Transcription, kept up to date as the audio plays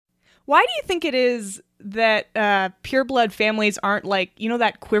Why do you think it is that pureblood families aren't like, you know,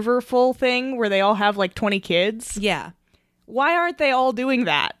 that Quiverful thing where they all have like 20 kids? Yeah. Why aren't they all doing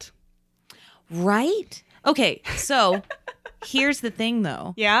that? Right? Okay, so here's the thing,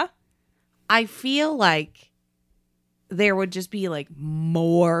 though. Yeah? I feel like there would just be like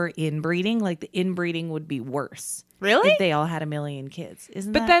more inbreeding. Like the inbreeding would be worse. Really? If they all had a million kids.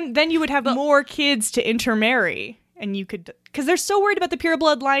 Isn't But that? then you would have more kids to intermarry. And you could, because they're so worried about the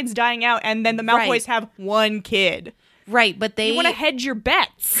pureblood lines dying out, and then the Malfoys Right. have one kid. Right, but they You want to hedge your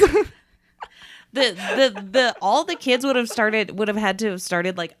bets. the all the kids would have had to have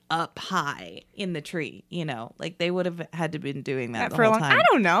started like up high in the tree, you know, like they would have had to been doing that the For a whole long time. I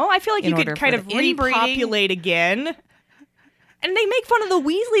don't know. I feel like in you order could for kind the of inbreeding. repopulate again. And they make fun of the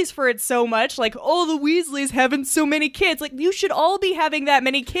Weasleys for it so much. Like, oh, the Weasleys having so many kids. Like, you should all be having that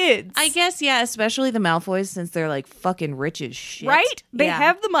many kids. I guess, yeah, especially the Malfoys since they're like fucking rich as shit. Right? They Yeah.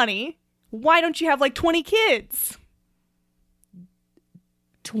 have the money. Why don't you have like 20 kids?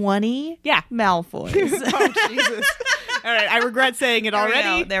 20 Yeah. Malfoys. Oh, Jesus. All right, I regret saying it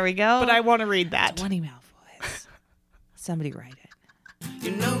already. There we go. But I want to read that. 20 Malfoys. Somebody write it.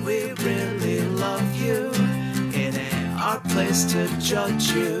 You know we really love you. It ain't our place to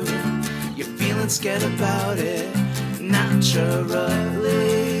judge you. You're feeling scared about it naturally.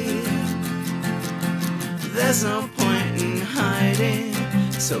 There's no point in hiding,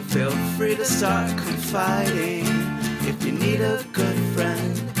 so feel free to start confiding. If you need a good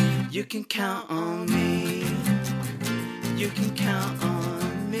friend, you can count on me. You can count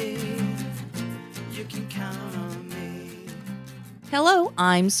on me. You can count on me. Hello,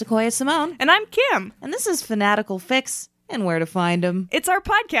 I'm Sequoia Simone, And I'm Kim. and this is Fanatical Fix and Where to Find 'Em. It's our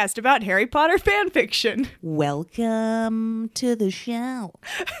podcast about Harry Potter fan fiction. Welcome to the show.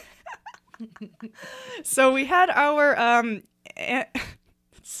 So we had our it's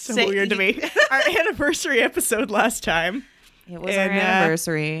so Say- weird to me. Our anniversary episode last time. It was And, our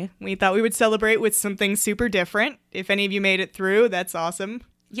anniversary. We thought we would celebrate with something super different. If any of you made it through, that's awesome.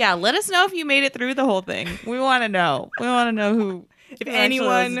 Yeah, let us know if you made it through the whole thing. We want to know. We want to know who. If who actually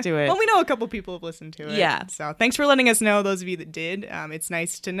anyone, listened to it. well, we know a couple people have listened to it. Yeah. So thanks for letting us know, those of you that did. It's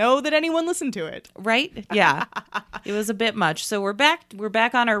nice to know that anyone listened to it. Right? Yeah. It was a bit much. So we're back. We're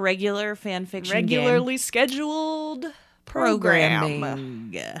back on our regular fan fiction Regularly scheduled program.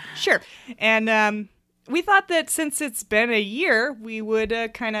 programming. Sure. And we thought that since it's been a year, we would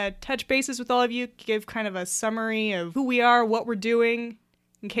kind of touch bases with all of you, give kind of a summary of who we are, what we're doing,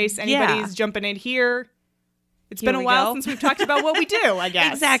 in case anybody's jumping in here. It's Here been a we while go. since we've talked about what we do, I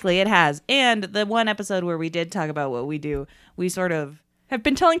guess. Exactly, it has. And the one episode where we did talk about what we do, we sort of Have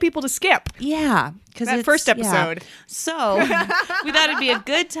been telling people to skip because that first episode. So we thought it'd be a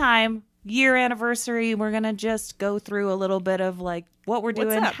good time. Year anniversary. We're gonna just go through a little bit of like what we're What's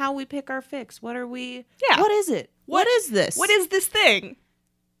doing, up? how we pick our fix. What are we? Yeah. What is it? What is this? What is this thing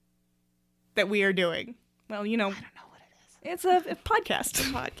that we are doing? Well, you know, I don't know what it is. it's a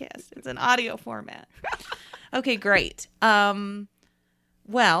podcast. Podcast. It's an audio format. Okay, great.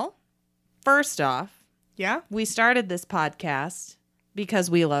 Well, first off, Yeah? we started this podcast because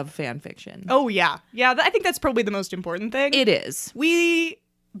we love fan fiction. Oh, yeah. Yeah, I think that's probably the most important thing. It is. We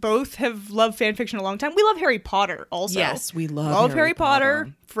both have loved fan fiction a long time. We love Harry Potter also. Yes, we love Harry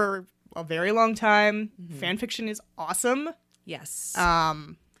Potter for a very long time. Fan fiction is awesome. Yes.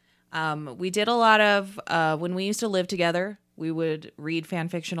 Um, We did a lot of when we used to live together. We would read fan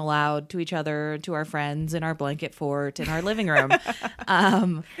fiction aloud to each other, to our friends in our blanket fort in our living room,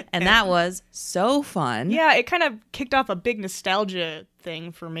 and that was so fun. yeah, it kind of kicked off a big nostalgia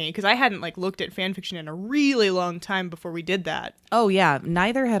thing for me because I hadn't like looked at fan fiction in a really long time before we did that. Oh yeah,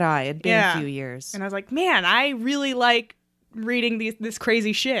 neither had I. It'd been Yeah. a few years. And I was like, man, I really like reading this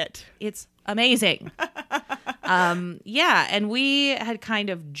crazy shit. It's amazing. Yeah, and we had kind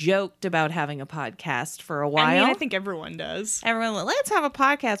of joked about having a podcast for a while. I mean, I think everyone does. Everyone, let's have a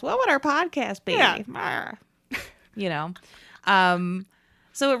podcast. What would our podcast be? Yeah. You know.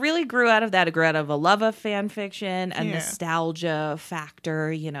 So it really grew out of that. It grew out of a love of fan fiction, a Yeah. nostalgia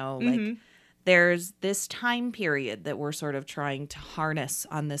factor, you know, like there's this time period that we're sort of trying to harness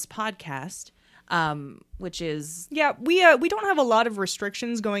on this podcast, which is Yeah, we don't have a lot of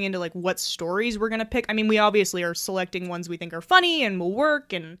restrictions going into like what stories we're gonna pick. I mean, we obviously are selecting ones we think are funny and will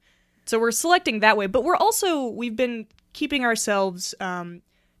work, and so we're selecting that way. But we've been keeping ourselves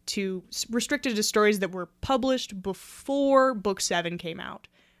restricted to stories that were published before Book 7 came out,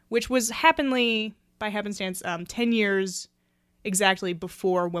 which was by happenstance 10 years exactly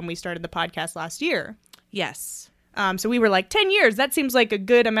before when we started the podcast last year. yes. So we were like, 10 years, that seems like a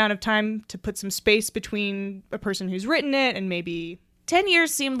good amount of time to put some space between a person who's written it and maybe 10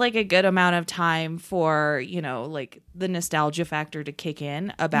 years seemed like a good amount of time for, you know, like the nostalgia factor to kick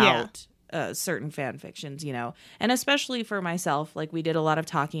in about certain fan fictions, you know, and especially for myself, like we did a lot of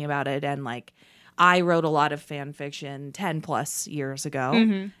talking about it, and like I wrote a lot of fan fiction 10 plus years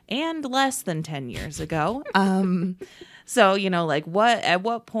ago and less than 10 years ago. So, you know, like at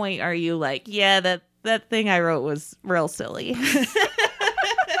what point are you like, yeah, that thing I wrote was real silly.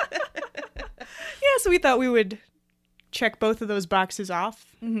 So we thought we would check both of those boxes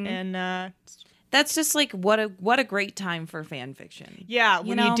off, and that's just like what a great time for fan fiction. Yeah,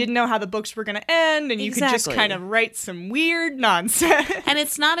 when you didn't know how the books were going to end, and you could just kind of write some weird nonsense. And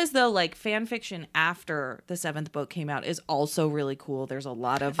it's not as though like fan fiction after the 7th book came out is also really cool. There's a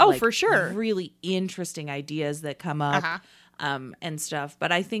lot of for sure, really interesting ideas that come up. And stuff.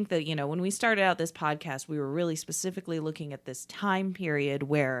 But I think that, you know, when we started out this podcast, we were really specifically looking at this time period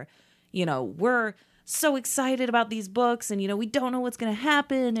where, you know, we're so excited about these books, and, you know, we don't know what's going to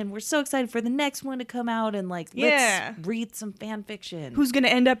happen, and we're so excited for the next one to come out, and like, let's read some fan fiction. Who's going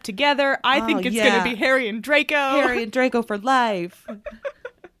to end up together? I think it's going to be Harry and Draco. Harry and Draco for life.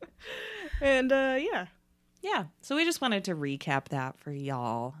 And Yeah, so we just wanted to recap that for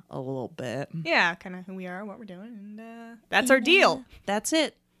y'all a little bit. Yeah, kind of who we are, what we're doing, and that's our deal. That's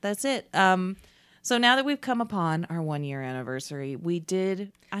it. So now that we've come upon our 1-year anniversary, we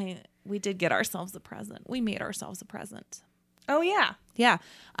did get ourselves a present. We made ourselves a present. Oh, yeah. Yeah.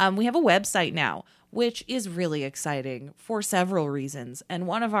 We have a website now, which is really exciting for several reasons. And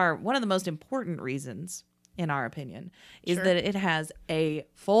one of the most important reasons, in our opinion, is that it has a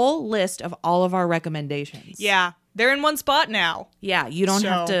full list of all of our recommendations. Yeah, they're in one spot now. Yeah, you don't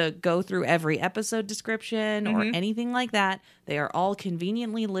have to go through every episode description or anything like that. They are all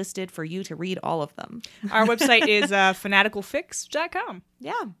conveniently listed for you to read all of them. Our website is fanaticalfix.com.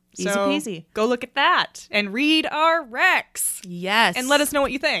 Yeah, easy peasy. Go look at that and read our recs. Yes. And let us know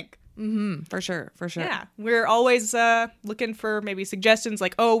what you think. For sure. Yeah, we're always looking for maybe suggestions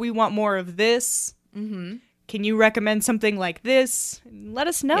like, oh, we want more of this. Can you recommend something like this? Let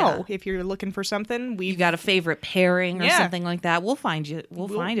us know if you're looking for something. You got a favorite pairing or something like that? We'll find you. We'll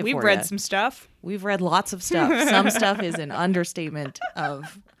find it for you. We've read some stuff. We've read lots of stuff. Some stuff is an understatement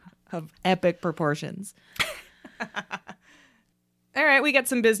of epic proportions. All right, we got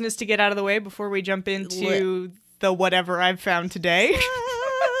some business to get out of the way before we jump into the whatever I've found today.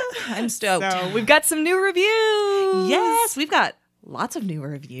 I'm stoked. So we've got some new reviews. Yes, we've got lots of new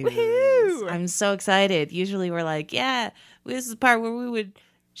reviews. Woohoo! I'm so excited. Usually we're like, yeah, this is the part where we would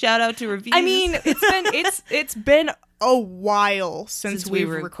shout out to reviews. I mean, it's been a while since we've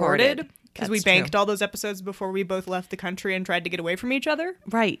recorded. Because we banked all those episodes before we both left the country and tried to get away from each other.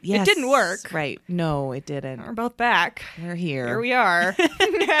 Right, yes. It didn't work. Right. No, it didn't. We're both back. We're here. Here we are.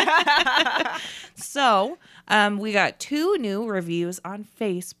 So, we got 2 new reviews on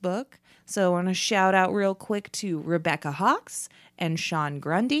Facebook. So I want to shout out real quick to Rebecca Hawks and Sean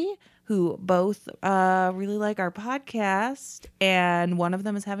Grundy, who both really like our podcast. And one of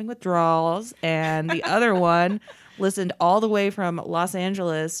them is having withdrawals. And the other one listened all the way from Los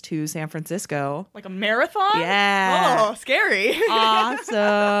Angeles to San Francisco. Like a marathon? Yeah. Oh, scary. Awesome.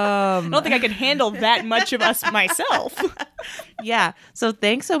 I don't think I could handle that much of us myself. Yeah. So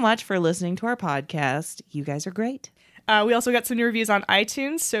thanks so much for listening to our podcast. You guys are great. We also got some new reviews on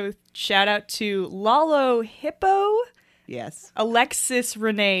iTunes. So shout out to Lalo Hippo. Yes. Alexis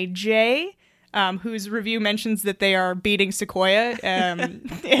Renee J, whose review mentions that they are beating Sequoia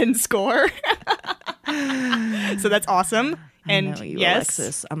in score. So that's awesome. And I know you, yes,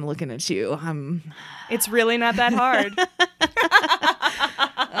 Alexis, I'm looking at you. It's really not that hard.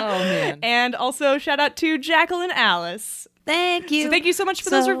 Oh man. And also shout out to Jacqueline Alice. Thank you. So thank you so much for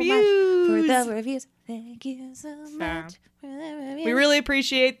those reviews. For the reviews. Thank you so much for the reviews. We really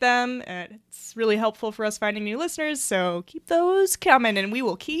appreciate them. It's really helpful for us finding new listeners. So keep those coming, and we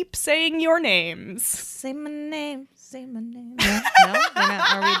will keep saying your names. Say my name. Say my name. No, we're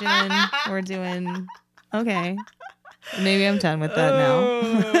not. We're doing. Okay. Maybe I'm done with that now.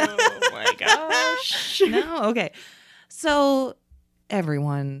 Oh my gosh. No. Okay. So,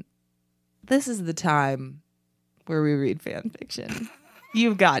 everyone, this is the time where we read fan fiction.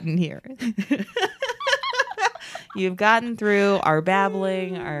 You've gotten here. You've gotten through our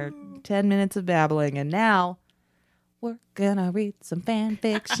babbling, our 10 minutes of babbling, and now we're gonna read some fan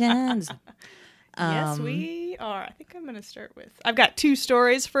fictions. Yes, we are. I think I'm going to start with... I've got 2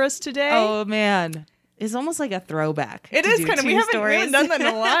 stories for us today. Oh, man. It's almost like a throwback. It is kind of... We haven't done that in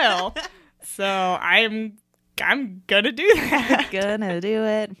a while. So I'm going to do that. Gonna do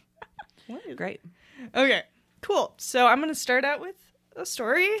it. Great. Okay, cool. So I'm going to start out with a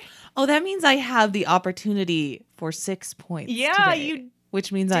story. Oh, that means I have the opportunity for 6 points. Yeah, today, you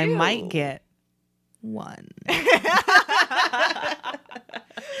which means I do. might get 1.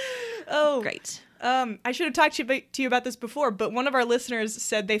 Oh, Great. I should have talked to you about this before, but one of our listeners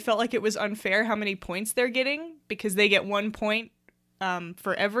said they felt like it was unfair how many points they're getting because they get 1 point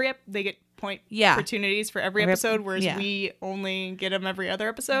for every they get point opportunities for every episode, whereas we only get them every other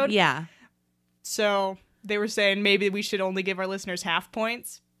episode. Yeah. So they were saying maybe we should only give our listeners half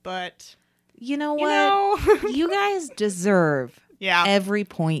points, but You know what? You guys deserve every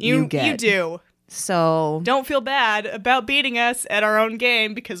point you get. You do. So don't feel bad about beating us at our own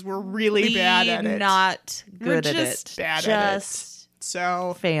game because we're really bad at it. Not good at just it. Bad just at it.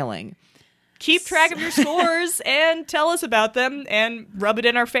 So failing. Keep track of your scores and tell us about them and rub it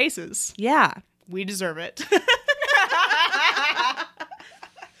in our faces. Yeah. We deserve it.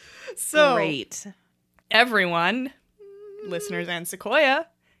 So great. Everyone, listeners and Sequoia,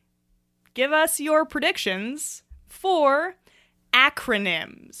 give us your predictions for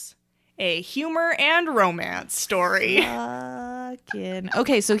Acronyms, a humor and romance story.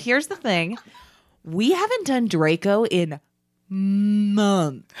 Okay, so here's the thing. We haven't done Draco in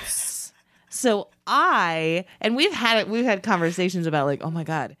months. So we've had conversations about like, oh my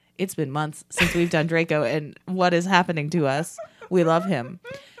God, it's been months since we've done Draco and what is happening to us. We love him.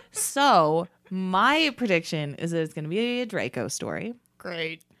 So my prediction is that it's going to be a Draco story.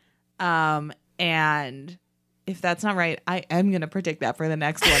 Great. And if that's not right, I am going to predict that for the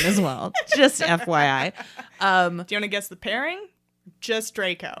next one as well. Just FYI. Do you want to guess the pairing? Just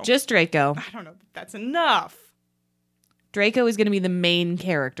Draco. Just Draco. I don't know if that's enough. Draco is going to be the main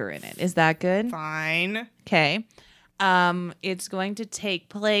character in it. Is that good? Fine. Okay. It's going to take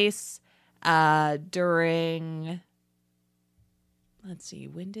place during, let's see,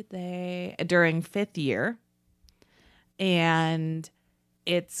 during 5th year. And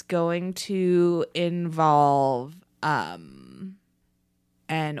it's going to involve an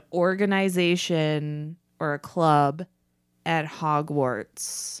organization or a club at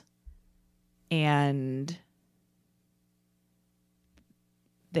Hogwarts and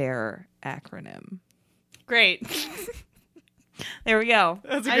their acronym. Great. There we go.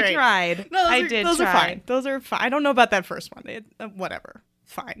 That's I great. tried. No, I did those try. are fine. Those are fine. I don't know about that first one. Whatever.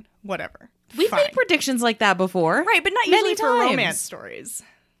 Fine. Whatever. We've Fine. made predictions like that before. Right, but not Many usually for times. romance stories.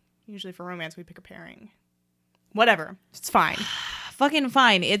 Usually for romance, we pick a pairing. Whatever. It's fine. Fucking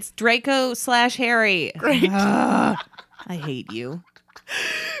fine. It's Draco / Harry. Great. I hate you.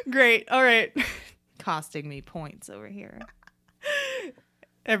 Great. All right. Costing me points over here.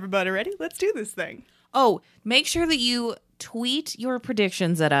 Everybody ready? Let's do this thing. Oh, make sure that you tweet your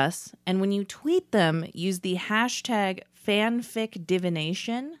predictions at us. And when you tweet them, use the hashtag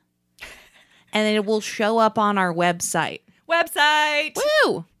fanficdivination. And then it will show up on our website. Website.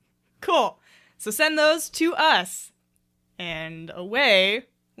 Woo! Cool. So send those to us. And away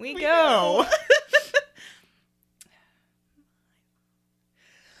we go.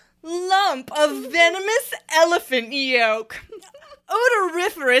 Lump of venomous elephant yolk.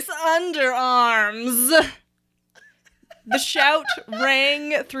 Odoriferous underarms. The shout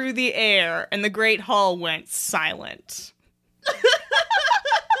rang through the air, and the great hall went silent.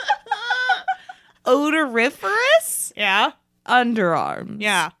 Odoriferous Yeah? underarms.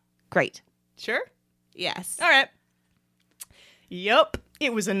 Yeah. Great. Sure? Yes. All right. Yup.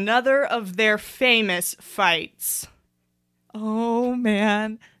 It was another of their famous fights. Oh,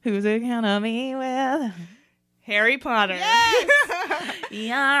 man. Who's it gonna be with? Harry Potter.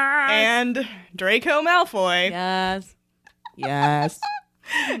 Yes! And Draco Malfoy Yes. Yes.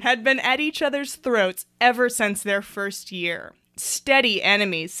 had been at each other's throats ever since their first year. Steady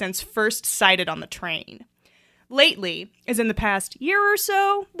enemies since first sighted on the train. Lately, as in the past year or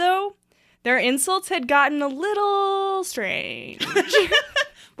so, though, their insults had gotten a little strange.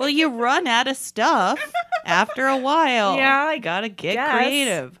 Well, you run out of stuff after a while. Yeah, I gotta get Yes.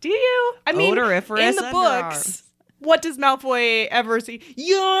 creative. Do you? I mean, Odoriferous in the underarms. books, what does Malfoy ever say?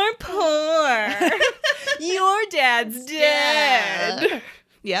 You're poor. Your dad's dead.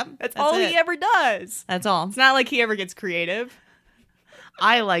 Yep. That's all it. he ever does. That's all. It's not like he ever gets creative.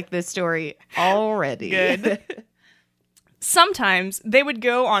 I like this story already. Good. Sometimes they would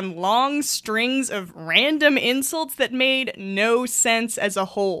go on long strings of random insults that made no sense as a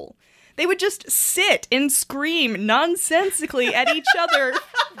whole. They would just sit and scream nonsensically at each other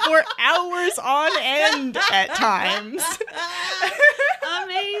for hours on end at times.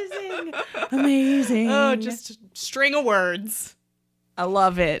 Amazing. Amazing. Oh, just a string of words. I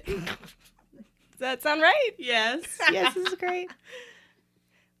love it. Does that sound right? Yes. Yes, this is great.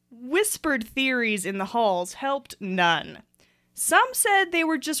 Whispered theories in the halls helped none. Some said they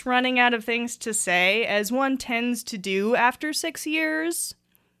were just running out of things to say, as one tends to do after 6 years.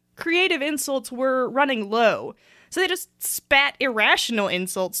 Creative insults were running low, so they just spat irrational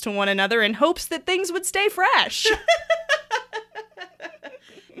insults to one another in hopes that things would stay fresh.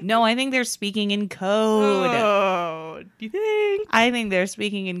 No, I think they're speaking in code. Oh, do you think? I think they're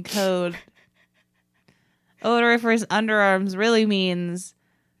speaking in code. Odoriferous underarms really means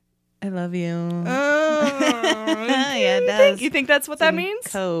I love you. Oh, Yeah, it does. You think that's what It's that in means?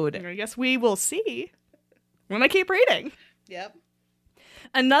 Code. I guess we will see when I keep reading. Yep.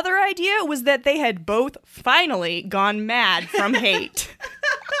 Another idea was that they had both finally gone mad from hate.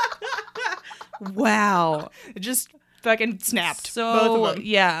 Wow. Just fucking snapped. So, both of them.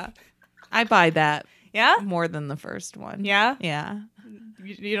 yeah. I buy that Yeah? more than the first one. Yeah? Yeah.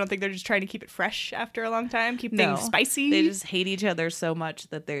 You don't think they're just trying to keep it fresh after a long time? Keep No. things spicy? They just hate each other so much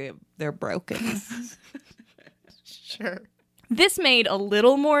that they're broken. Sure. This made a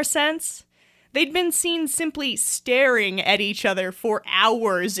little more sense. They'd been seen simply staring at each other for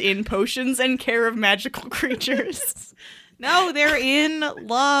hours in Potions and Care of Magical Creatures. No, they're in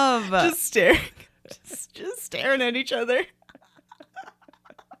love. Just staring. Just staring at each other.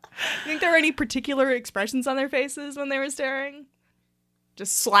 Think there were any particular expressions on their faces when they were staring?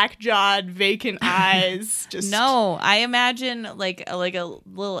 Just slack-jawed, vacant eyes. Just No, I imagine like a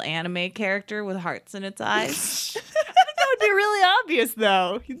little anime character with hearts in its eyes. That would be really obvious,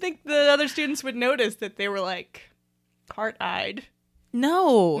 though. You'd think the other students would notice that they were, like, heart-eyed.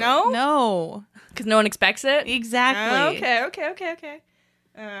 No. No? No. Because no one expects it? Exactly. Okay.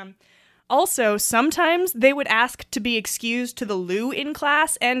 Also, sometimes they would ask to be excused to the loo in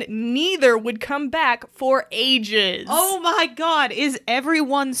class, and neither would come back for ages. Oh my god, is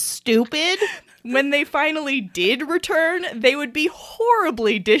everyone stupid? When they finally did return, they would be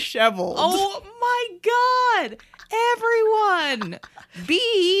horribly disheveled. Oh my god. Everyone,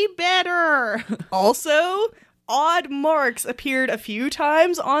 be better. Also, odd marks appeared a few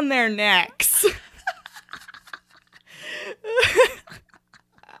times on their necks.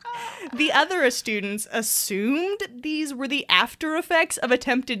 The other students assumed these were the after effects of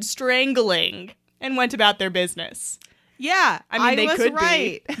attempted strangling and went about their business. Yeah, I mean, they was could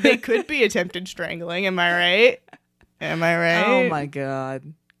right. be. They could be attempted strangling. Am I right? Am I right? Oh my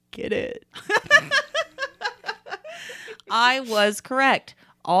god. Get it? I was correct.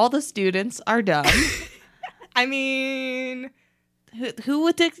 All the students are dumb. I mean, Who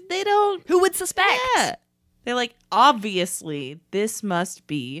would they don't? who would suspect? Yeah. They're like, obviously, this must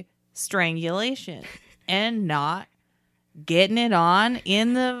be strangulation and not getting it on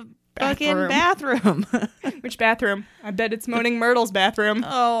in the fucking bathroom. Which bathroom? I bet it's Moaning Myrtle's bathroom.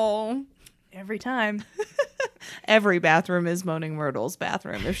 Oh. Every time. Every bathroom is Moaning Myrtle's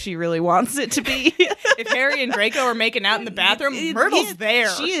bathroom if she really wants it to be. If Harry and Draco are making out in the bathroom, Myrtle's there.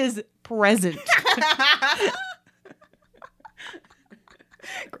 She is present.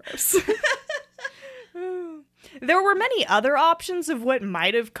 Gross. There were many other options of what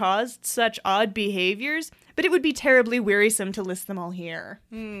might have caused such odd behaviors, but it would be terribly wearisome to list them all here.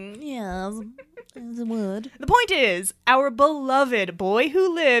 Yes, it would. The point is, our beloved Boy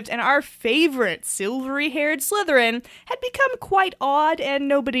Who Lived and our favorite silvery-haired Slytherin had become quite odd, and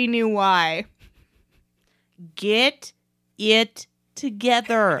nobody knew why. Get it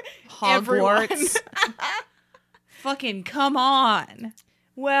together, Everyone. Hogwarts. Fucking come on.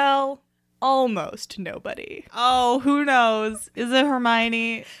 Well, almost nobody. Oh, who knows? Is it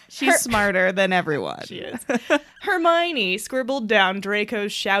Hermione? She's smarter than everyone. She is. Hermione scribbled down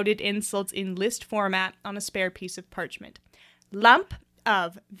Draco's shouted insults in list format on a spare piece of parchment. Lump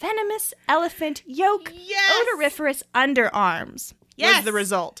of venomous elephant yolk odoriferous underarms was the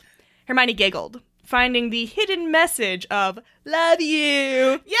result. Hermione giggled, finding the hidden message of love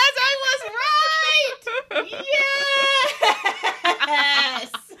you. Yes, I was right!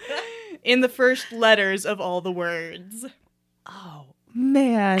 Yes! In the first letters of all the words. Oh,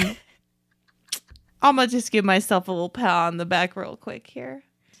 man. I'm going to just give myself a little pat on the back real quick here.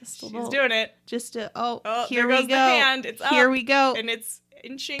 Just a She's little. doing it. Just a, there here we goes go. the hand. It's Here up, we go. and it's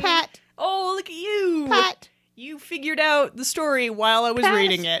inching. Pat. Oh, look at you. Pat. You figured out the story while I was Pat.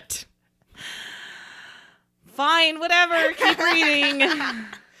 reading it. Fine, whatever. Keep reading.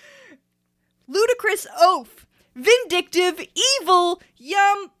 Ludicrous oaf. Vindictive, evil,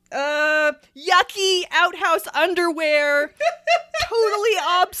 yucky outhouse underwear. Totally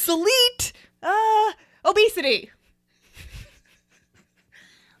obsolete. Obesity.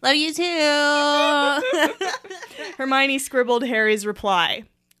 Love you too. Hermione scribbled Harry's reply.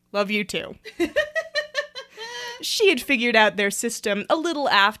 Love you too. She had figured out their system a little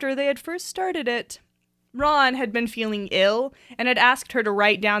after they had first started it. Ron had been feeling ill and had asked her to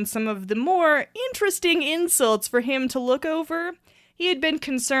write down some of the more interesting insults for him to look over. He had been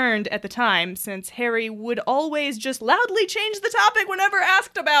concerned at the time, since Harry would always just loudly change the topic whenever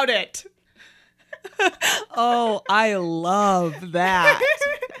asked about it. Oh, I love that.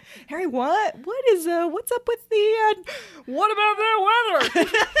 Harry, what's up with the, what about the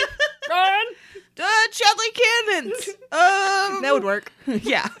weather? Ron? Chadley Cannons. That would work.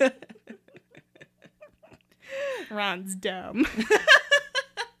 Yeah. Ron's dumb.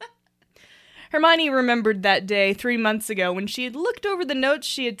 Hermione remembered that day 3 months ago when she had looked over the notes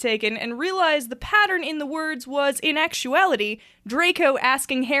she had taken and realized the pattern in the words was, in actuality, Draco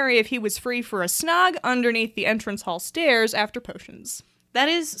asking Harry if he was free for a snog underneath the entrance hall stairs after potions. That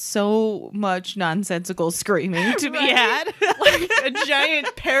is so much nonsensical screaming to be had. Like a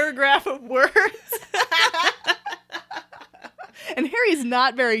giant paragraph of words. And Harry's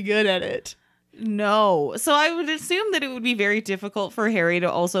not very good at it. No. So I would assume that it would be very difficult for Harry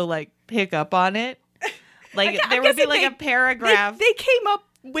to also, like, pick up on it. Like, there would be, like, a paragraph. They came up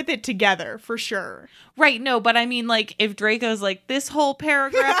with it together, for sure. Right, no, but I mean, like, if Draco's like, this whole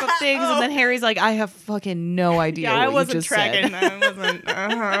paragraph of things, and then Harry's like, I have fucking no idea what I you wasn't just tracking. said. I wasn't.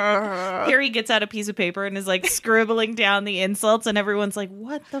 Harry gets out a piece of paper and is, like, scribbling down the insults, and everyone's like,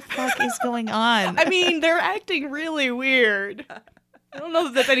 what the fuck is going on? I mean, they're acting really weird. I don't know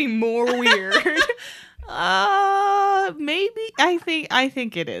that that's any more weird. Maybe. I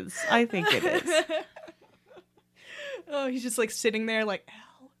think it is. I think it is. Oh, he's just like sitting there like, L.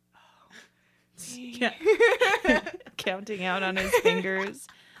 Yeah. Counting out on his fingers.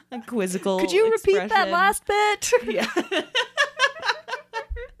 A quizzical Could you repeat that expression. last bit? Yeah.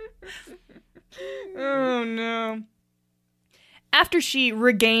 Oh, no. After she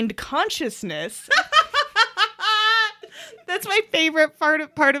regained consciousness... That's my favorite part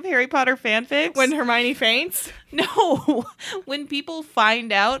of Harry Potter fanfics. When Hermione faints? No, when people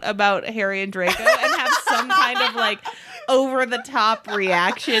find out about Harry and Draco and have some kind of like over the top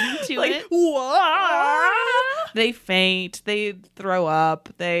reaction to Like, it. what? They faint, they throw up,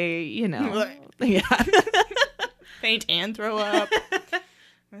 they, yeah. Faint and throw up.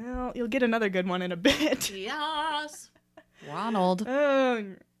 Well, you'll get another good one in a bit. Yes. Ronald.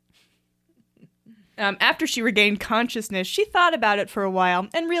 After she regained consciousness, she thought about it for a while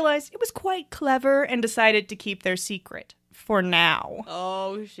and realized it was quite clever and decided to keep their secret. For now.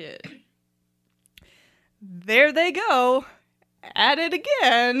 Oh, shit. There they go. At it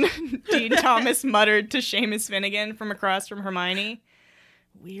again, Dean Thomas muttered to Seamus Finnegan from across from Hermione.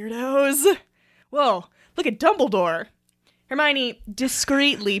 Weirdos. Whoa, look at Dumbledore. Hermione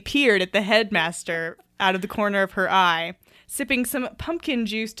discreetly peered at the headmaster out of the corner of her eye, sipping some pumpkin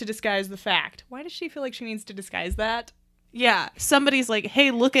juice to disguise the fact. Why does she feel like she needs to disguise that? Yeah, somebody's like,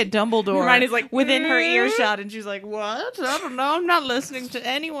 hey, look at Dumbledore. Hermione's like, within her earshot, and she's like, what? I don't know. I'm not listening to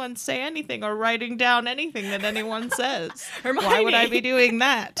anyone say anything or writing down anything that anyone says. Hermione. Why would I be doing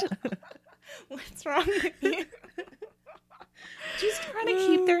that? What's wrong with you? She's trying to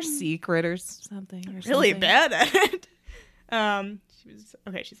keep their secret or something. Really bad at it.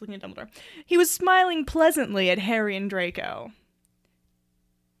 She's looking at Dumbledore. He was smiling pleasantly at Harry and Draco.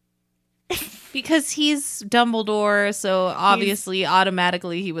 Because he's Dumbledore, so obviously,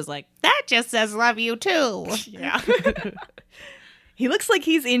 automatically, he was like, that just says love you too. Yeah. He looks like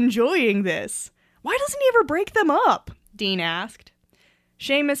he's enjoying this. Why doesn't he ever break them up? Dean asked.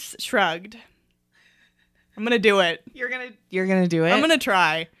 Seamus shrugged. I'm gonna do it. You're gonna do it? I'm gonna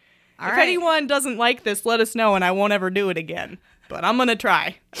try. All if right. anyone doesn't like this, let us know and I won't ever do it again. But I'm gonna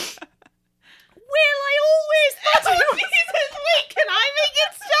try. Well, I always thought Oh, Jesus, wait, can I make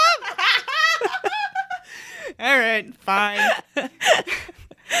it stop? All right, fine.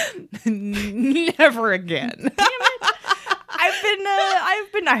 Never again.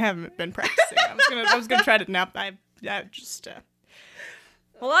 I haven't been practicing. I was gonna try to nap. I just.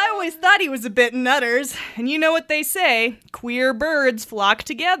 Well, I always thought he was a bit nutters, and you know what they say: queer birds flock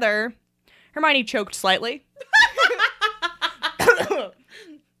together. Hermione choked slightly,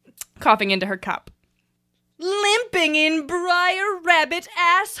 coughing into her cup. Limping in Briar Rabbit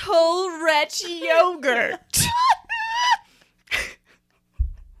asshole wretch yogurt.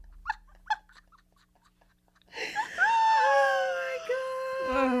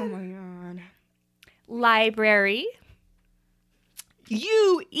 Oh my god. Library.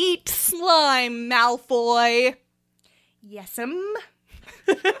 You eat slime, Malfoy. Yes'm.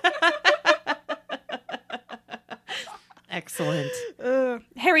 Excellent.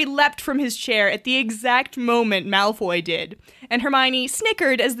 Harry leapt from his chair at the exact moment Malfoy did, and Hermione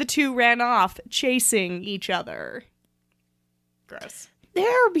snickered as the two ran off, chasing each other. Gross.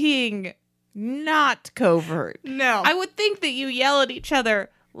 They're being not covert. No. I would think that you yell at each other,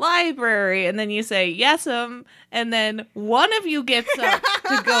 library, and then you say, yes'm, and then one of you gets up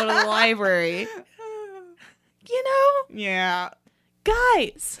to go to the library. You know? Yeah.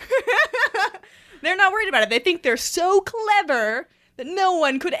 Guys. They're not worried about it. They think they're so clever that no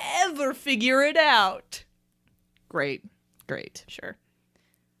one could ever figure it out. Great. Sure.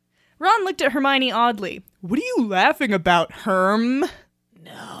 Ron looked at Hermione oddly. What are you laughing about, Herm?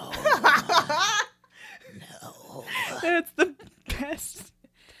 No. No. That's the best.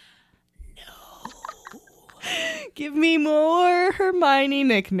 No. Give me more Hermione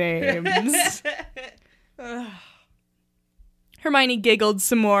nicknames. Ugh. Hermione giggled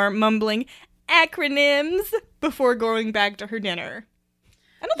some more, mumbling acronyms before going back to her dinner.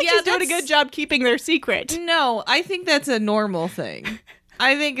 I don't think she's doing a good job keeping their secret. No, I think that's a normal thing.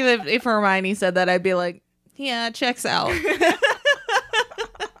 I think that if Hermione said that, I'd be like, yeah, checks out.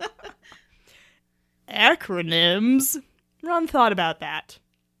 Acronyms? Ron thought about that.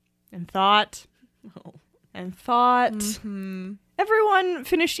 And thought. And thought. Mm-hmm. Everyone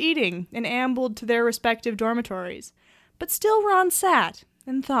finished eating and ambled to their respective dormitories. But still Ron sat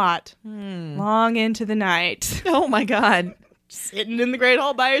and thought. Long into the night. Oh my God. Sitting in the Great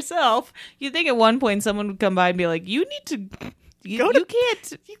Hall by herself. You'd think at one point someone would come by and be like, you need to... You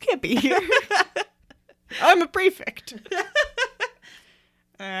can't be here. I'm a prefect.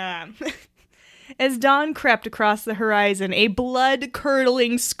 As dawn crept across the horizon, a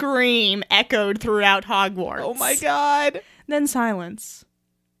blood-curdling scream echoed throughout Hogwarts. Oh my God. Then silence.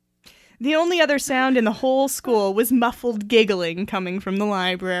 The only other sound in the whole school was muffled giggling coming from the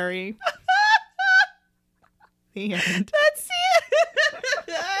library. The end. That's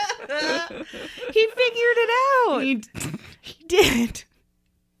it. He figured it out. He did.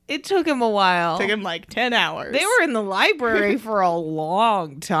 It took him a while. Took him like 10 hours. They were in the library for a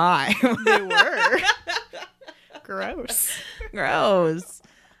long time. They were. Gross. Gross.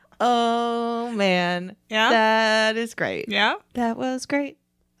 Oh, man. Yeah? That is great. Yeah? That was great.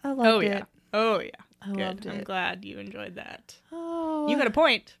 I loved it. Oh, yeah. I Good. loved I'm it. glad you enjoyed that. Oh, You got a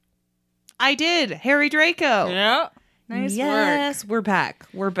point. I did. Harry Draco. Yeah. Nice work. Yes, we're back.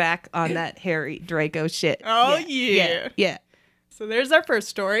 We're back on that Harry Draco shit. Oh, yeah. Yeah. So there's our first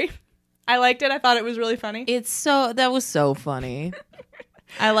story. I liked it. I thought it was really funny. That was so funny.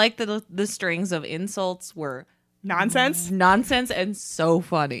 I like that the strings of insults were Nonsense. and so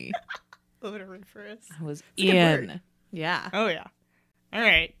funny. Odoriferous. I was a good in. word. Yeah. Oh, yeah. All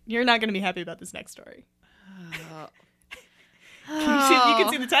right. You're not going to be happy about this next story. You can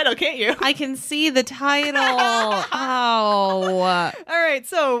see the title, can't you? I can see the title. Oh. All right.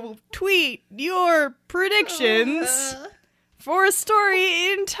 So tweet your predictions for a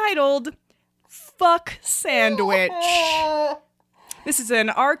story entitled Fuck Sandwich. This is an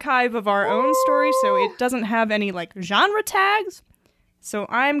archive of our own story, so it doesn't have any like genre tags. So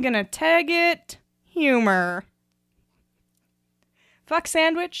I'm going to tag it humor. Fuck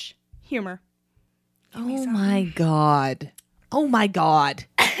Sandwich, humor. Oh my God. Okay,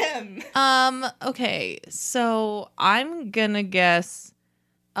 so I'm gonna guess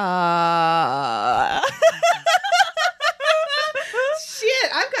shit,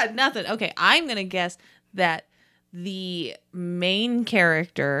 I've got nothing. Okay, I'm gonna guess that the main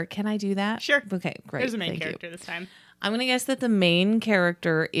character, can I do that? Sure. Okay, great. There's a main Thank you. character this time. I'm gonna guess that the main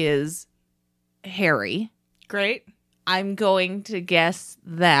character is Harry. Great. I'm going to guess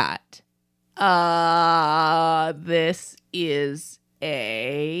that this is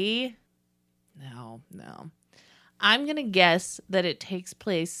no. I'm going to guess that it takes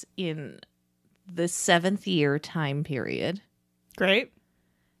place in the 7th year time period Great.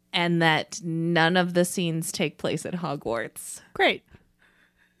 and that none of the scenes take place at Hogwarts. Great.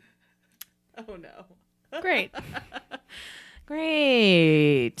 Oh no. Great.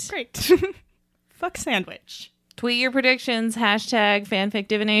 Great. Great. Fuck Sandwich. Tweet your predictions, hashtag fanfic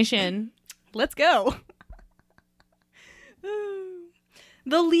divination. Let's go.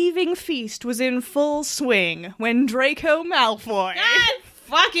 The leaving feast was in full swing when Draco Malfoy God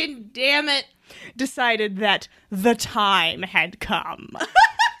fucking damn it. decided that the time had come.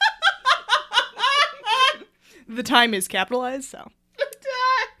 The time is capitalized, so.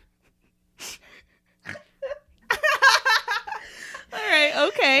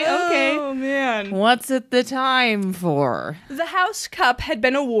 Okay. Oh, man. What's it the time for? The House Cup had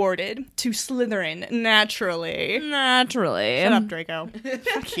been awarded to Slytherin, naturally. Naturally. Shut up, Draco.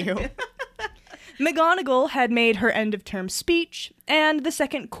 Fuck you. McGonagall had made her end-of-term speech, and the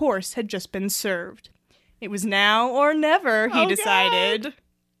second course had just been served. It was now or never, he decided.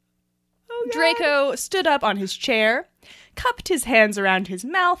 Draco stood up on his chair, cupped his hands around his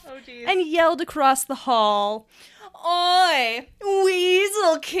mouth, and yelled across the hall, "Oi,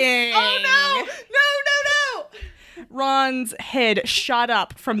 Weasel King!" Oh, no! Ron's head shot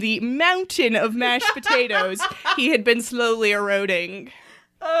up from the mountain of mashed potatoes he had been slowly eroding.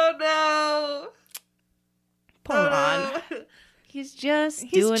 Oh, no. Poor Ron. He's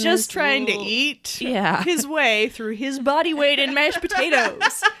just trying to eat his way through his body weight in mashed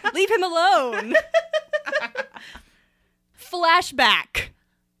potatoes. Leave him alone. Flashback.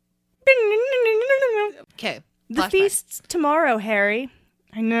 Okay. The feast's tomorrow, Harry.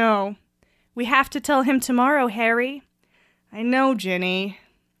 I know. We have to tell him tomorrow, Harry. I know, Ginny.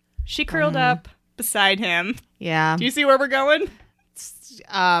 She curled up beside him. Yeah. Do you see where we're going?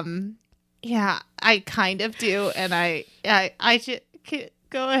 Yeah, I kind of do, and I just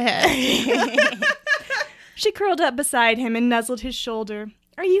go ahead. She curled up beside him and nuzzled his shoulder.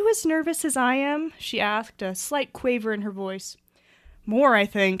 "Are you as nervous as I am?" she asked, a slight quaver in her voice. "More, I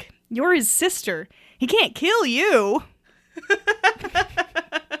think. You're his sister. He can't kill you."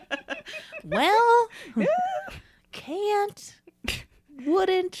 Well, can't,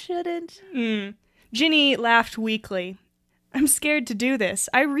 wouldn't, shouldn't. Ginny laughed weakly. "I'm scared to do this.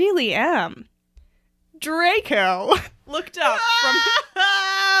 I really am." Draco looked up from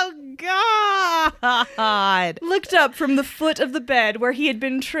looked up from the foot of the bed where he had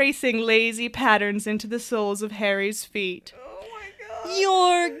been tracing lazy patterns into the soles of Harry's feet. Oh my god.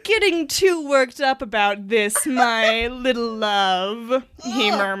 "You're getting too worked up about this, my little love,"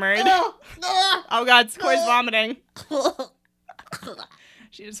 he murmured. Oh god, Sequoia's vomiting.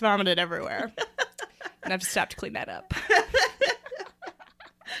 She just vomited everywhere. I have to stop to clean that up.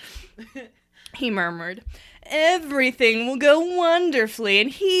 He murmured, "Everything will go wonderfully,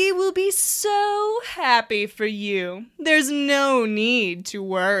 and he will be so happy for you. There's no need to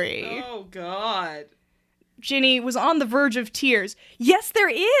worry." Oh god. Ginny was on the verge of tears. "Yes, there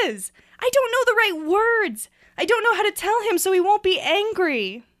is. I don't know the right words. I don't know how to tell him so he won't be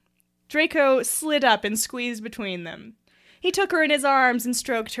angry." Draco slid up and squeezed between them. He took her in his arms and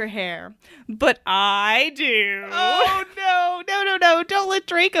stroked her hair. "But I do." Oh no! Don't let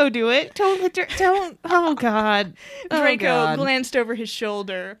Draco do it. Don't. Oh god. Draco glanced over his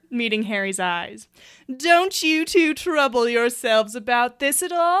shoulder, meeting Harry's eyes. "Don't you two trouble yourselves about this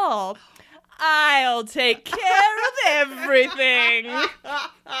at all. I'll take care of everything."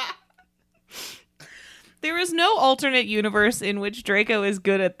 There is no alternate universe in which Draco is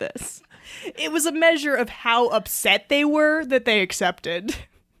good at this. It was a measure of how upset they were that they accepted.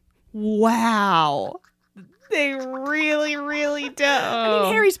 Wow. They really, really don't. I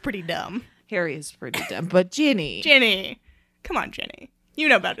mean, Harry's pretty dumb. Harry is pretty dumb, but Ginny. Ginny. Come on, Ginny. You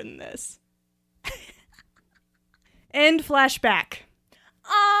know better than this. End flashback.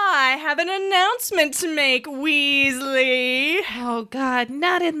 "I have an announcement to make, Weasley." Oh god,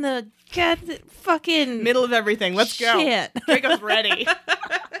 not in the fucking Middle of everything. Let's go. shit. Draco's ready.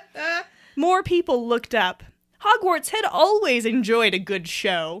 More people looked up. Hogwarts had always enjoyed a good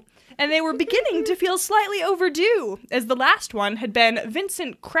show, and they were beginning to feel slightly overdue, as the last one had been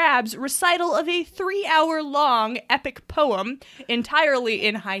Vincent Crabbe's recital of a 3-hour-long epic poem entirely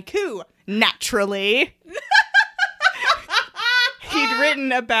in haiku, naturally. He'd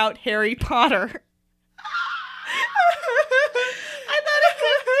written about Harry Potter. I thought it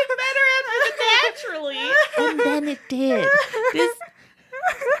would be better after the naturally. And then it did.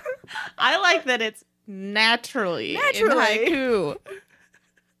 I like that it's naturally. In haiku.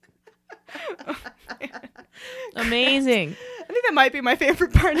 Amazing. I think that might be my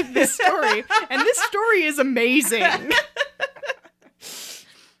favorite part of this story. And this story is amazing.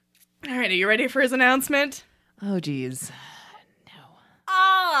 All right, are you ready for his announcement? Oh, geez. No.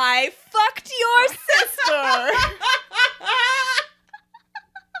 "I fucked your sister."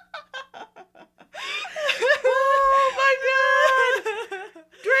 Oh my god!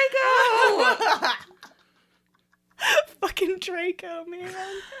 Draco! Fucking Draco, man.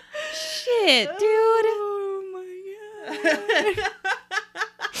 Shit, dude. Oh my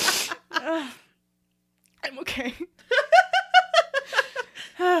god. I'm okay.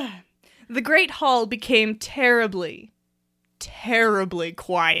 The Great Hall became terribly, terribly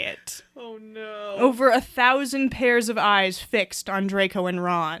quiet. Oh no. Over 1,000 pairs of eyes fixed on Draco and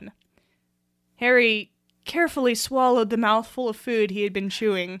Ron. Harry carefully swallowed the mouthful of food he had been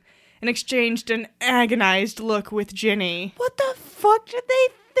chewing and exchanged an agonized look with Ginny. What the fuck did they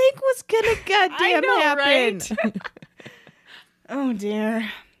think was gonna goddamn happen? Right? Oh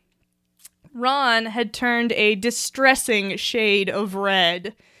dear. Ron had turned a distressing shade of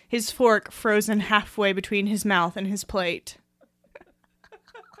red, his fork frozen halfway between his mouth and his plate.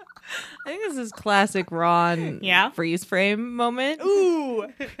 I think this is classic Ron freeze frame moment. Ooh.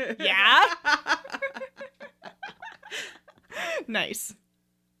 Yeah? Nice.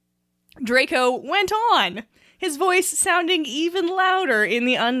 Draco went on, his voice sounding even louder in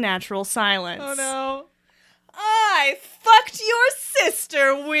the unnatural silence. Oh no. I fucked your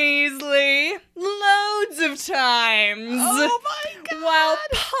sister, Weasley, loads of times. Oh my god. While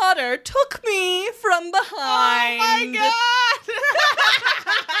Potter took me from behind. Oh my god.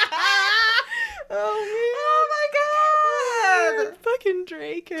 Oh my god. Fucking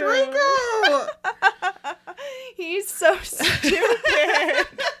Draco. He's so stupid.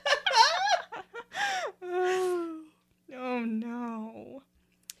 Oh no.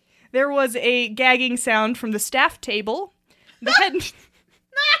 There was a gagging sound from the staff table.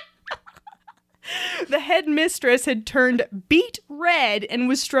 The headmistress had turned beet red and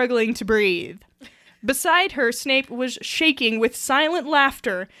was struggling to breathe. Beside her, Snape was shaking with silent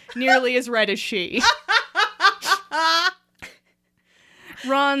laughter, nearly as red as she.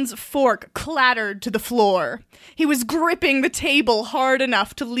 Ron's fork clattered to the floor. He was gripping the table hard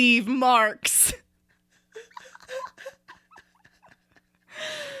enough to leave marks.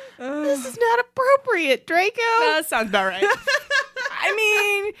 This is not appropriate, Draco. No, that sounds about right. I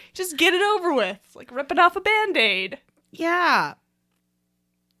mean, just get it over with. Like ripping off a Band-Aid. Yeah.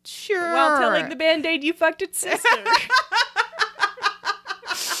 Sure. While telling the Band-Aid you fucked its sister.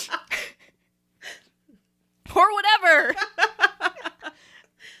 Or whatever.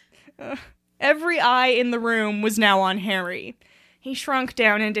 Every eye in the room was now on Harry. He shrunk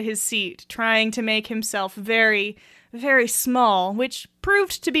down into his seat, trying to make himself very, very small, which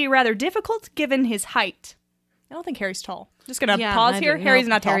proved to be rather difficult given his height. I don't think Harry's tall. Just gonna pause here. Harry's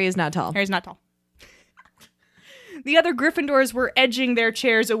not tall. Harry is not tall. Harry's not tall. The other Gryffindors were edging their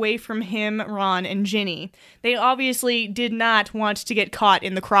chairs away from him, Ron, and Ginny. They obviously did not want to get caught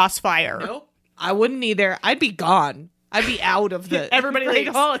in the crossfire. Nope. I wouldn't either. I'd be gone. I'd be out of the... Everybody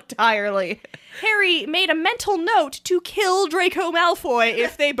leaves. Entirely. Harry made a mental note to kill Draco Malfoy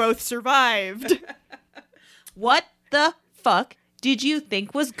if they both survived. What the fuck did you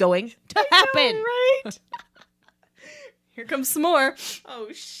think was going to happen? Know, right? Here comes some more. Oh,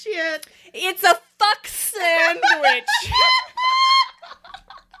 shit. It's a fuck sandwich.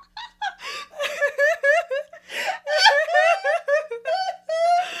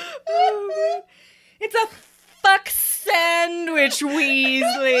 Oh, it's a fuck sandwich,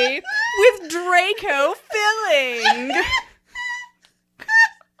 Weasley, with Draco filling.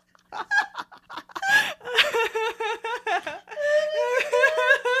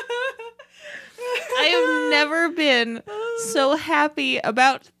 I have never been so happy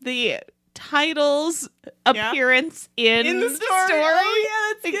about the title's appearance in the story.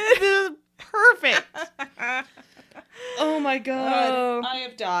 Oh, yeah, that's good. Perfect. Oh my god. I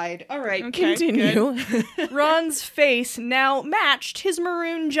have died. All right, Okay, continue. Ron's face now matched his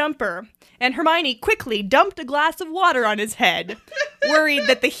maroon jumper, and Hermione quickly dumped a glass of water on his head, worried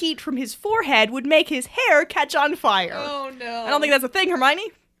that the heat from his forehead would make his hair catch on fire. Oh no. I don't think that's a thing,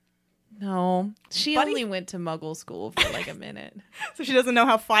 Hermione. No. She Buddy? only went to Muggle school for like a minute. So she doesn't know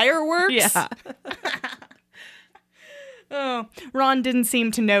how fire works? Yeah. Oh, Ron didn't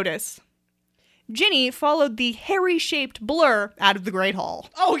seem to notice. Ginny followed the hairy-shaped blur out of the Great Hall.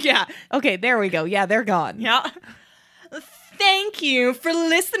 Oh yeah. Okay, there we go. Yeah, they're gone. Yeah. Thank you for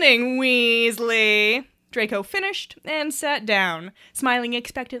listening, Weasley. Draco finished and sat down, smiling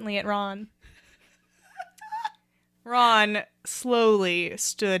expectantly at Ron. Ron slowly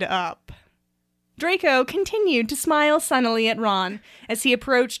stood up. Draco continued to smile sunnily at Ron as he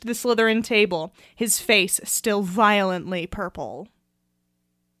approached the Slytherin table, his face still violently purple.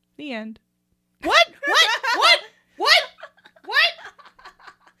 The end. What?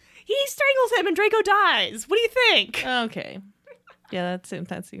 He strangles him and Draco dies. What do you think? Okay. Yeah,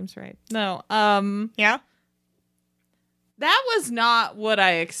 that seems right. No. Yeah? That was not what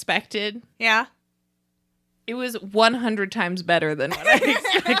I expected. Yeah? It was 100 times better than what I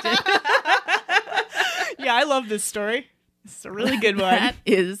expected. Yeah, I love this story. It's a really good one. That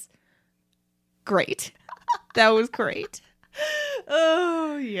is great. That was great.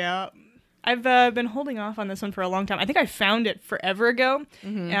 Oh, yeah. I've been holding off on this one for a long time. I think I found it forever ago,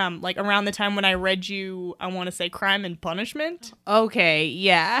 like around the time when I read you, I want to say, Crime and Punishment, Okay,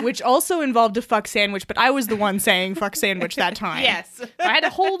 yeah. which also involved a fuck sandwich, but I was the one saying fuck sandwich that time. Yes. I had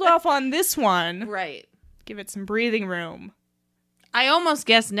to hold off on this one, Right. give it some breathing room. I almost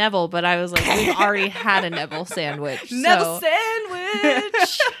guessed Neville, but I was like, we've already had a Neville sandwich. So. Neville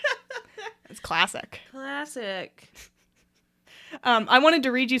sandwich! It's classic. Classic. I wanted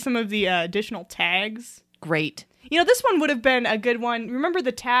to read you some of the additional tags. Great. You know, this one would have been a good one. Remember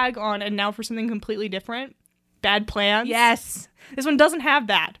the tag on And Now for Something Completely Different? Bad plans? Yes. This one doesn't have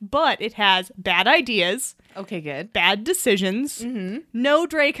that, but it has bad ideas, Okay, good. bad decisions, Mm-hmm. no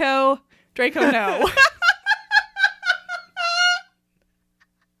Draco, Draco no.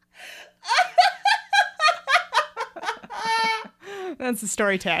 That's the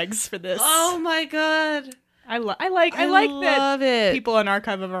story tags for this. Oh my god. I like that love it. people on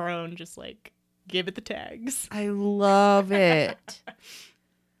Archive of Our Own just like give it the tags. I love it.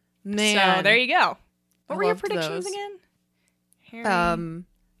 Man. So there you go. What I were your loved predictions those. again?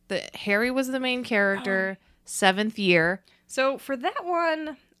 Harry. Harry was the main character, 7th year. So for that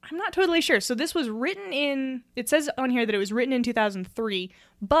one, I'm not totally sure. So this was written in, it says on here that it was written in 2003,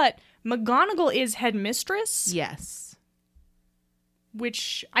 but McGonagall is headmistress, Yes.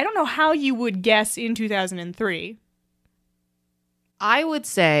 which I don't know how you would guess in 2003. I would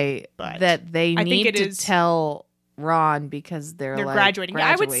say But that they I think need it to is- tell Ron because they're like graduating.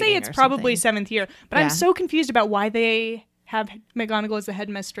 Yeah, I would say it's or probably something. 7th year, but Yeah. I'm so confused about why they have McGonagall as the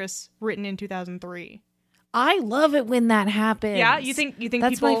headmistress written in 2003. I love it when that happens. Yeah, you think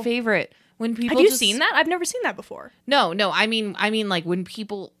that's people... my favorite. When people Have you just- seen that? I've never seen that before. No. I mean, like when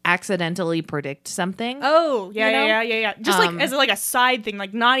people accidentally predict something. Oh, yeah, You know? yeah. Just like as like a side thing,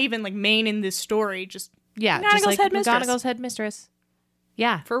 like not even like main in this story, just Yeah, McGonagall's just like headmistress. McGonagall's headmistress.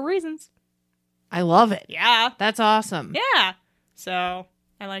 Yeah, for reasons. I love it. Yeah. That's awesome. Yeah. So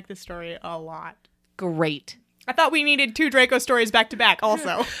I like this story a lot. Great. I thought we needed 2 Draco stories back to back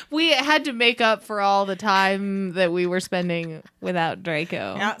also. We had to make up for all the time that we were spending without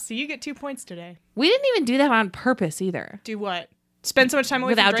Draco. Yeah, so you get 2 points today. We didn't even do that on purpose either. Do what? Spend so much time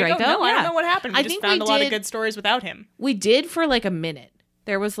away Without from Draco? Draco? No, I don't Yeah. know what happened. We I just think found we a lot of did- good stories without him. We did for like a minute.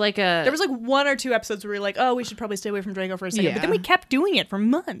 There was like 1 or 2 episodes where we were like, oh, we should probably stay away from Draco for a second. Yeah. But then we kept doing it for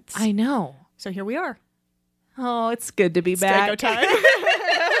months. I know. So here we are. Oh, it's good to be It's back. Draco time.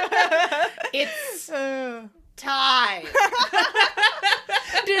 It's time.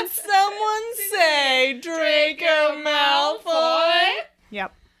 Did someone say Draco Malfoy?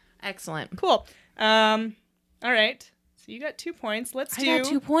 Yep. Excellent. Cool. All right. So you got 2 points. Let's I got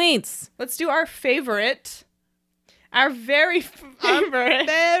 2 points. Let's do our favorite. Our very favorite.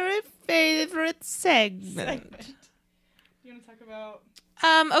 Very favorite segment. You want to talk about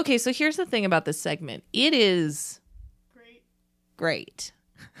Okay, so here's the thing about this segment. It is great.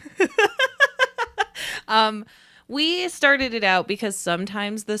 We started it out because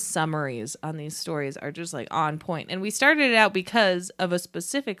sometimes the summaries on these stories are just like on point. And we started it out because of a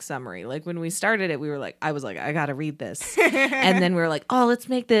specific summary. Like when we started it, I was like, I gotta read this. And then we were like, oh, let's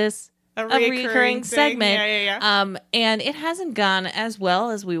make this a recurring thing. segment. Yeah. And it hasn't gone as well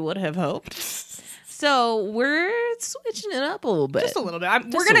as we would have hoped. So we're switching it up a little bit. Just a little bit. We're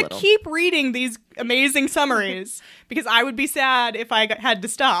Just a going to little. keep reading these amazing summaries because I would be sad if I had to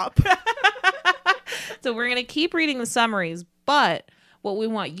stop. So we're going to keep reading the summaries, but what we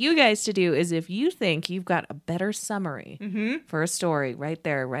want you guys to do is if you think you've got a better summary for a story right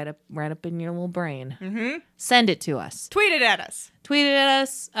there, right up in your little brain, send it to us. Tweet it at us. Tweet it at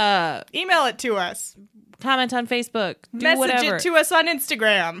us. Email it to us. Comment on Facebook. Do Message whatever. it to us on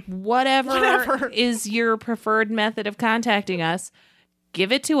Instagram. Whatever is your preferred method of contacting us,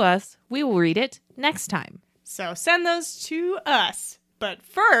 give it to us. We will read it next time. So send those to us. But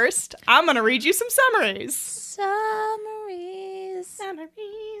first, I'm going to read you some summaries.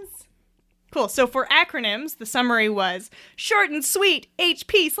 Summaries. Cool. So for acronyms, the summary was short and sweet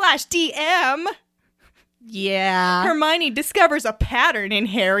HP/DM. Yeah. Hermione discovers a pattern in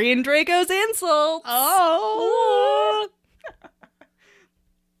Harry and Draco's insults. Oh.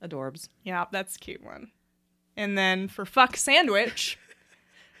 Adorbs. Yeah, that's a cute one. And then for fuck sandwich,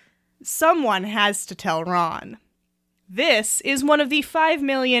 someone has to tell Ron. This is one of the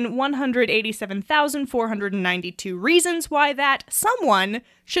 5,187,492 reasons why that someone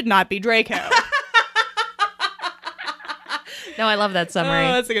should not be Draco. No, I love that summary.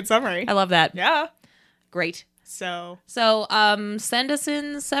 Oh, that's a good summary. I love that. Yeah. Great. So, So, send us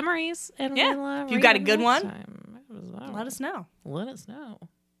in summaries and Yeah. we'll If you read got a them good next one, time. let us know. Let us know.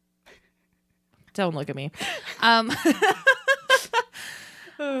 Don't look at me.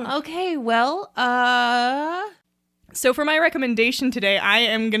 Okay, well, So for my recommendation today, I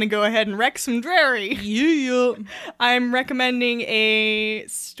am going to go ahead and wreck some Drarry. Yeah. I'm recommending a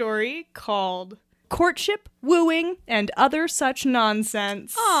story called Courtship, Wooing, and Other Such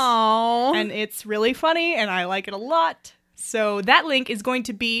Nonsense. oh, And it's really funny, and I like it a lot. So that link is going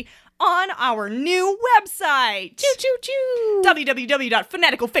to be on our new website. choo choo choo.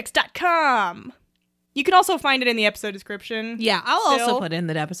 www.fanaticalfix.com. You can also find it in the episode description. Yeah, I'll also Still. put in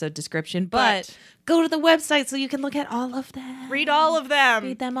the episode description, but go to the website so you can look at all of them. Read all of them.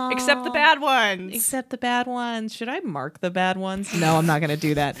 Read them all. Except the bad ones. Except the bad ones. Should I mark the bad ones? No, I'm not going to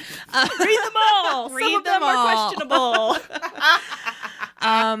do that. Read them all. Read Some of them them are all.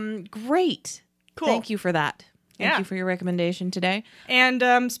 questionable. Great. Cool. Thank you for that. Thank Yeah. you for your recommendation today.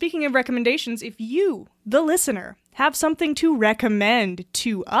 And speaking of recommendations, if you, the listener, have something to recommend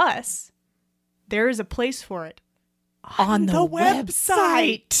to us, there is a place for it On the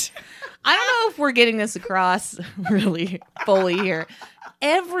website. I don't know if we're getting this across really fully here.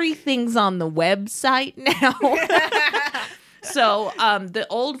 Everything's on the website now. So the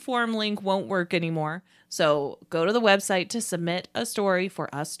old form link won't work anymore. So go to the website to submit a story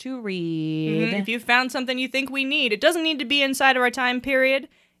for us to read. If you found something you think we need, it doesn't need to be inside of our time period.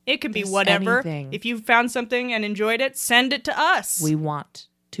 It can be Just whatever. anything. If you found something and enjoyed it, send it to us. We want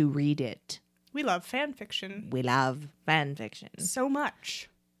to read it. We love fan fiction We love fan fiction. so much.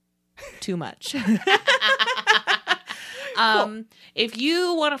 Too much. If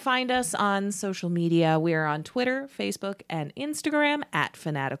you want to find us on social media, we are on Twitter, Facebook, and Instagram at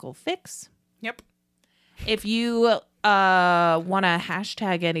Fanatical Fix. Yep. If you want to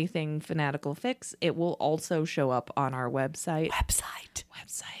hashtag anything Fanatical Fix, it will also show up on our website.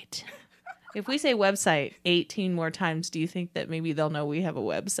 Website. If we say website 18 more times, do you think that maybe they'll know we have a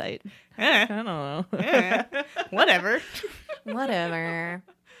website? I don't know. Whatever. Whatever.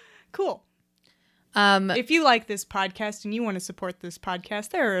 Cool. If you like this podcast and you want to support this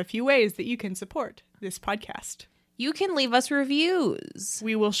podcast, there are a few ways that you can support this podcast. You can leave us reviews,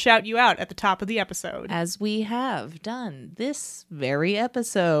 We will shout you out at the top of the episode. as we have done this very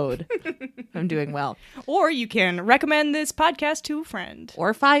episode. I'm doing well. Or you can recommend this podcast to a friend.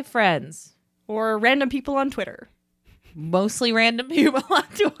 Or 5 friends. Or random people on Twitter. Mostly random people on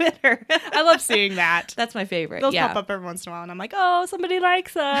Twitter. I love seeing that. That's my favorite. Those yeah. pop up every once in a while, and I'm like, oh, somebody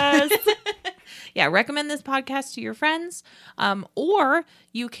likes us. Yeah, recommend this podcast to your friends. Or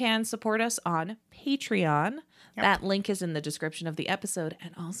you can support us on Patreon. Yep. That link is in the description of the episode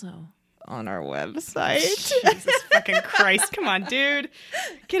and also on our website. Jesus fucking Christ. Come on, dude.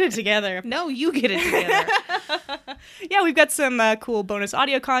 Get it together. No, you get it together. Yeah, we've got some cool bonus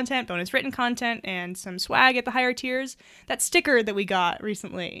audio content, bonus written content, and some swag at the higher tiers. That sticker that we got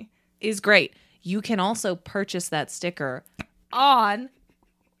recently. Is great. You can also purchase that sticker on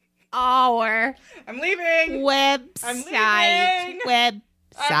our I'm leaving. website. I'm leaving.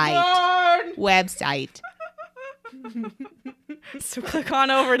 Website. Website. So click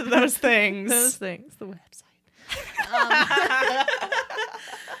on over to those things. Those things. The website.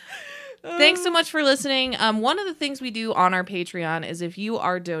 Thanks so much for listening. One of the things we do on our Patreon is if you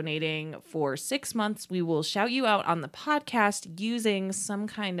are donating for 6 months, we will shout you out on the podcast using some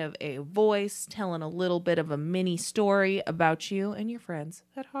kind of a voice, telling a little bit of a mini story about you and your friends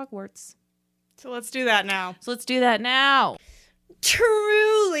at Hogwarts. So let's do that now. So let's do that now.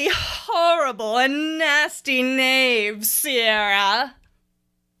 Truly horrible and nasty knave, Sierra.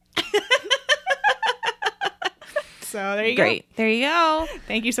 So there you go. Great. There you go.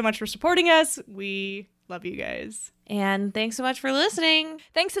 Thank you so much for supporting us. We love you guys. And thanks so much for listening.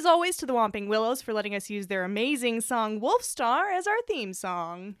 Thanks as always to the Whomping Willows for letting us use their amazing song Wolfstar as our theme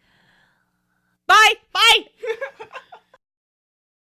song. Bye!